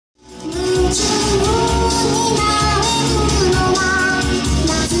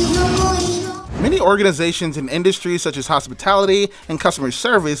Many organizations in industries such as hospitality and customer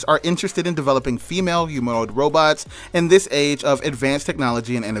service are interested in developing female humanoid robots in this age of advanced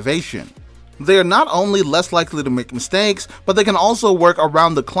technology and innovation. They are not only less likely to make mistakes, but they can also work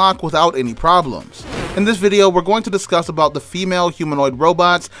around the clock without any problems. In this video, we're going to discuss about the female humanoid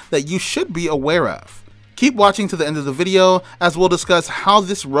robots that you should be aware of. Keep watching to the end of the video as we'll discuss how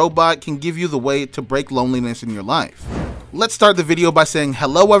this robot can give you the way to break loneliness in your life. Let's start the video by saying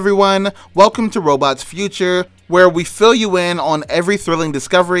hello everyone, welcome to Robots Future, where we fill you in on every thrilling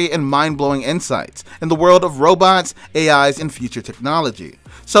discovery and mind-blowing insights in the world of robots, AIs, and future technology.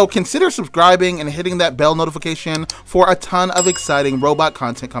 So consider subscribing and hitting that bell notification for a ton of exciting robot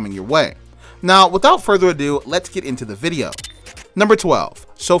content coming your way. Now, without further ado, let's get into the video. Number 12,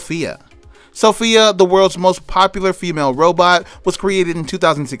 Sophia. Sophia, the world's most popular female robot, was created in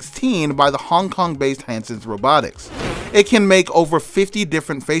 2016 by the Hong Kong-based Hanson robotics. It can make over 50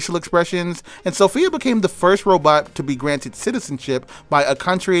 different facial expressions, and Sophia became the first robot to be granted citizenship by a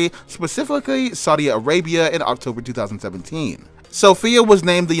country, specifically Saudi Arabia, in October 2017. Sophia was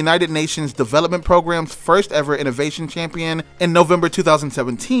named the United Nations Development Programme's first ever innovation champion in November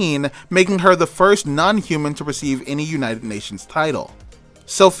 2017, making her the first non-human to receive any United Nations title.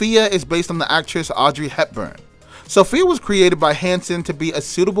 Sophia is based on the actress Audrey Hepburn. Sophia was created by Hanson to be a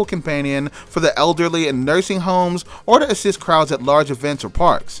suitable companion for the elderly in nursing homes or to assist crowds at large events or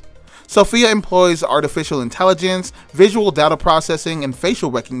parks. Sophia employs artificial intelligence, visual data processing, and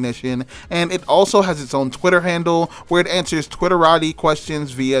facial recognition, and it also has its own Twitter handle where it answers Twitterati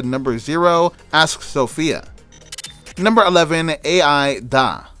questions via number 0, Ask Sophia. Number 11,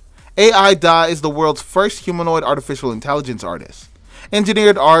 AIDA. AIDA is the world's first humanoid artificial intelligence artist.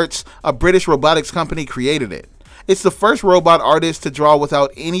 Engineered Arts, a British robotics company, created it. It's the first robot artist to draw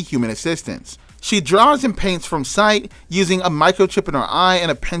without any human assistance. She draws and paints from sight using a microchip in her eye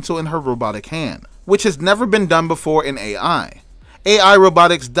and a pencil in her robotic hand, which has never been done before in AI. AI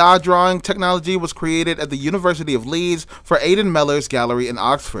robotics DA drawing technology was created at the University of Leeds for Aidan Mellor's gallery in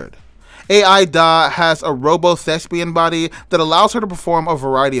Oxford. AIDA has a robo-thespian body that allows her to perform a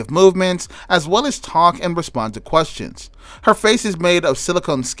variety of movements, as well as talk and respond to questions. Her face is made of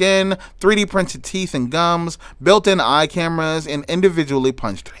silicone skin, 3D printed teeth and gums, built-in eye cameras, and individually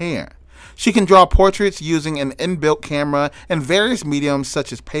punched hair. She can draw portraits using an inbuilt camera and various mediums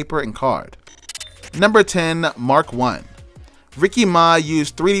such as paper and card. Number 10, MarkOne. Ricky Ma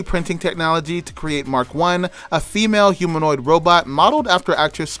used 3D printing technology to create MarkOne, a female humanoid robot modeled after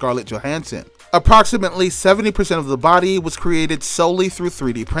actress Scarlett Johansson. Approximately 70% of the body was created solely through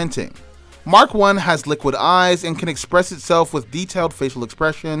 3D printing. MarkOne has liquid eyes and can express itself with detailed facial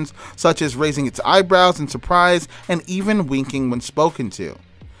expressions, such as raising its eyebrows in surprise and even winking when spoken to.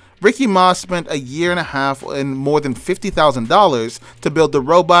 Ricky Ma spent a year and a half and more than $50,000 to build the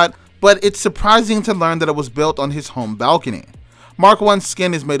robot, but it's surprising to learn that it was built on his home balcony. MarkOne's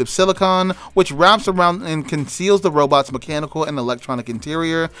skin is made of silicone, which wraps around and conceals the robot's mechanical and electronic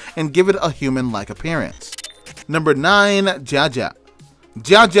interior and give it a human-like appearance. Number 9, Jiajia.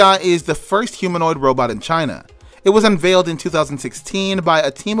 Jiajia is the first humanoid robot in China. It was unveiled in 2016 by a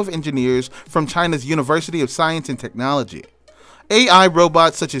team of engineers from China's University of Science and Technology. AI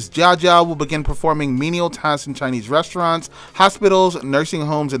robots such as Jiajia will begin performing menial tasks in Chinese restaurants, hospitals, nursing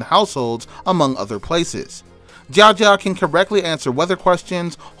homes, and households, among other places. Jiajia can correctly answer weather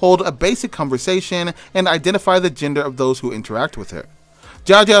questions, hold a basic conversation, and identify the gender of those who interact with her.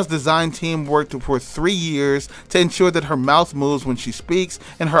 Jiajia's design team worked for 3 years to ensure that her mouth moves when she speaks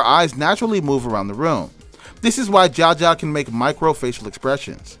and her eyes naturally move around the room. This is why Jiajia can make micro facial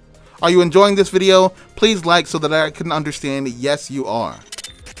expressions. Are you enjoying this video? Please like so that I can understand yes you are.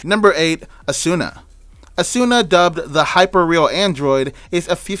 Number 8, Asuna. Asuna, dubbed the hyper-real android, is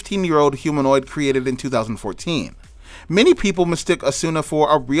a 15-year-old humanoid created in 2014. Many people mistook Asuna for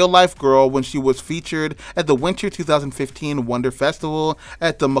a real-life girl when she was featured at the Winter 2015 Wonder Festival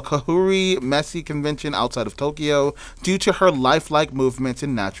at the Makahuri Messi Convention outside of Tokyo due to her lifelike movements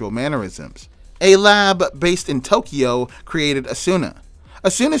and natural mannerisms. A lab based in Tokyo created Asuna.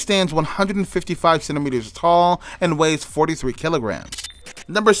 Asuna stands 155 centimeters tall and weighs 43 kilograms.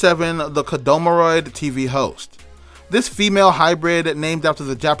 Number 7, the Kodomoroid TV host. This female hybrid, named after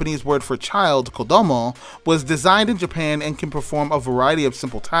the Japanese word for child, Kodomo, was designed in Japan and can perform a variety of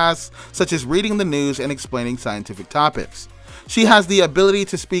simple tasks, such as reading the news and explaining scientific topics. She has the ability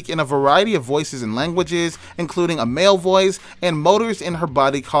to speak in a variety of voices and languages, including a male voice, and motors in her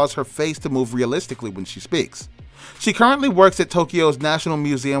body cause her face to move realistically when she speaks. She currently works at Tokyo's National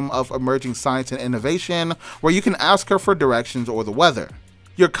Museum of Emerging Science and Innovation, where you can ask her for directions or the weather.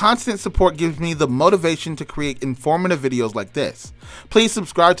 Your constant support gives me the motivation to create informative videos like this. Please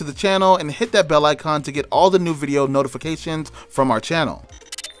subscribe to the channel and hit that bell icon to get all the new video notifications from our channel.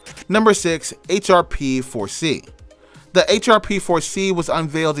 Number 6. HRP-4C. The HRP-4C was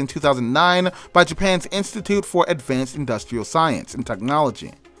unveiled in 2009 by Japan's Institute for Advanced Industrial Science and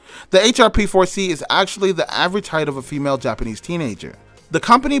Technology. The HRP-4C is actually the average height of a female Japanese teenager. The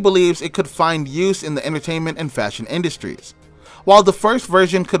company believes it could find use in the entertainment and fashion industries. While the first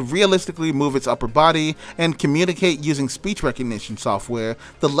version could realistically move its upper body and communicate using speech recognition software,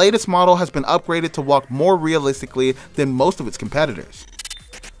 the latest model has been upgraded to walk more realistically than most of its competitors.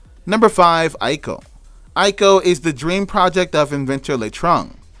 Number 5. Iiko. Iiko is the dream project of inventor Lei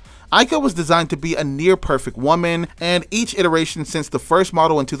Trung. Iiko was designed to be a near-perfect woman, and each iteration since the first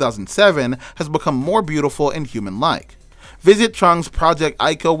model in 2007 has become more beautiful and human-like. Visit Trung's Project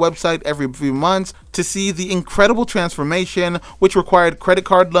Iiko website every few months to see the incredible transformation, which required credit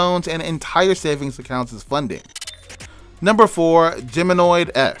card loans and entire savings accounts as funding. Number 4. Geminoid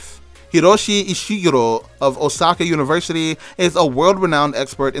F. Hiroshi Ishiguro of Osaka University is a world-renowned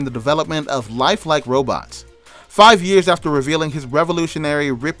expert in the development of lifelike robots. 5 years after revealing his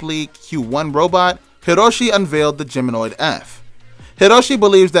revolutionary Ripley Q1 robot, Hiroshi unveiled the Geminoid F. Hiroshi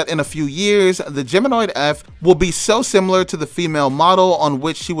believes that in a few years, the Geminoid F will be so similar to the female model on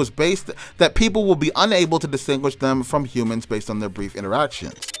which she was based that people will be unable to distinguish them from humans based on their brief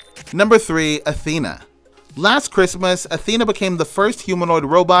interactions. Number 3. Athena. Last Christmas, Athena became the first humanoid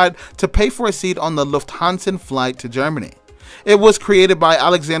robot to pay for a seat on the Lufthansa flight to Germany. It was created by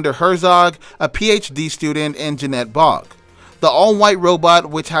Alexander Herzog, a PhD student, and Jeanette Bogg. The all-white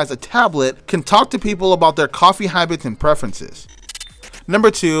robot, which has a tablet, can talk to people about their coffee habits and preferences.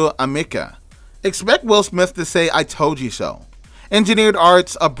 Number 2. Amika. Expect Will Smith to say, "I told you so." Engineered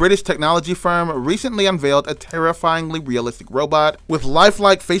Arts, a British technology firm, recently unveiled a terrifyingly realistic robot with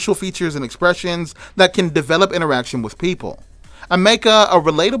lifelike facial features and expressions that can develop interaction with people. Amika, a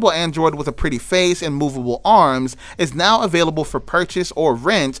relatable android with a pretty face and movable arms, is now available for purchase or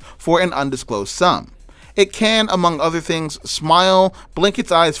rent for an undisclosed sum. It can, among other things, smile, blink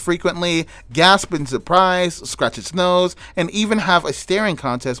its eyes frequently, gasp in surprise, scratch its nose, and even have a staring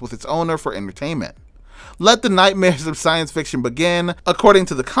contest with its owner for entertainment. Let the nightmares of science fiction begin. According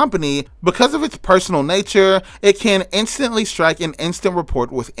to the company, because of its personal nature, it can instantly strike an instant rapport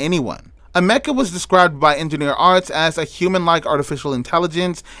with anyone. Amika was described by Engineer Arts as a human-like artificial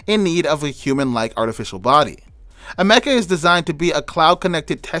intelligence in need of a human-like artificial body. Amika is designed to be a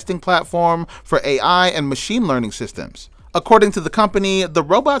cloud-connected testing platform for AI and machine learning systems. According to the company, the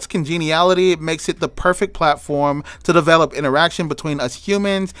robot's congeniality makes it the perfect platform to develop interaction between us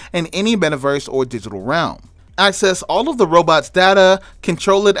humans and any metaverse or digital realm. Access all of the robot's data,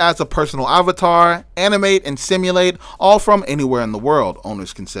 control it as a personal avatar, animate and simulate, all from anywhere in the world,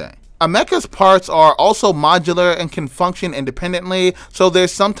 owners can say. Amika's parts are also modular and can function independently, so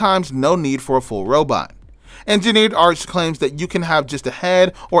there's sometimes no need for a full robot. Engineered Arts claims that you can have just a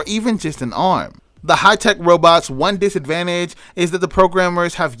head or even just an arm. The high-tech robot's one disadvantage is that the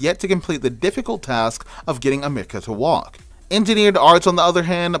programmers have yet to complete the difficult task of getting Amika to walk. Engineered Arts, on the other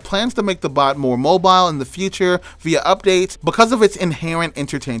hand, plans to make the bot more mobile in the future via updates because of its inherent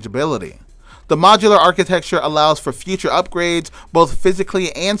interchangeability. The modular architecture allows for future upgrades, both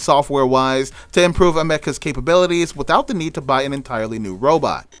physically and software-wise, to improve Amika's capabilities without the need to buy an entirely new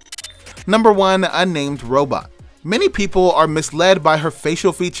robot. Number 1. Unnamed Robot. Many people are misled by her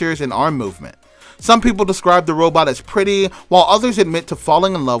facial features and arm movement. Some people describe the robot as pretty, while others admit to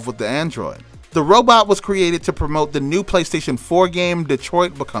falling in love with the android. The robot was created to promote the new PlayStation 4 game,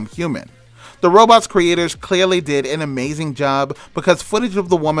 Detroit Become Human. The robot's creators clearly did an amazing job because footage of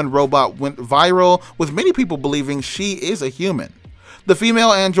the woman robot went viral, with many people believing she is a human. The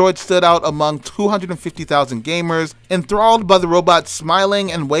female android stood out among 250,000 gamers, enthralled by the robot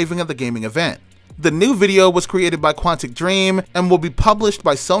smiling and waving at the gaming event. The new video was created by Quantic Dream and will be published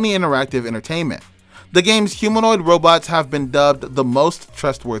by Sony Interactive Entertainment. The game's humanoid robots have been dubbed the most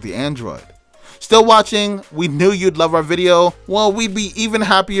trustworthy android. Still watching? We knew you'd love our video. Well, we'd be even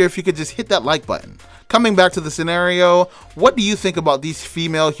happier if you could just hit that like button. Coming back to the scenario, what do you think about these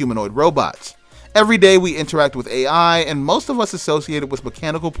female humanoid robots? Every day we interact with AI, and most of us associate it with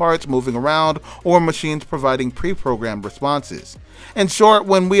mechanical parts moving around or machines providing pre-programmed responses. In short,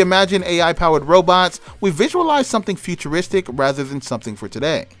 when we imagine AI-powered robots, we visualize something futuristic rather than something for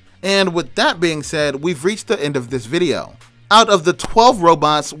today. And with that being said, we've reached the end of this video. Out of the 12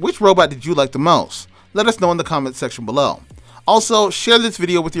 robots, which robot did you like the most? Let us know in the comment section below. Also, share this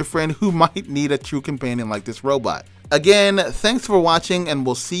video with your friend who might need a true companion like this robot. Again, thanks for watching, and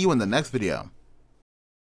we'll see you in the next video.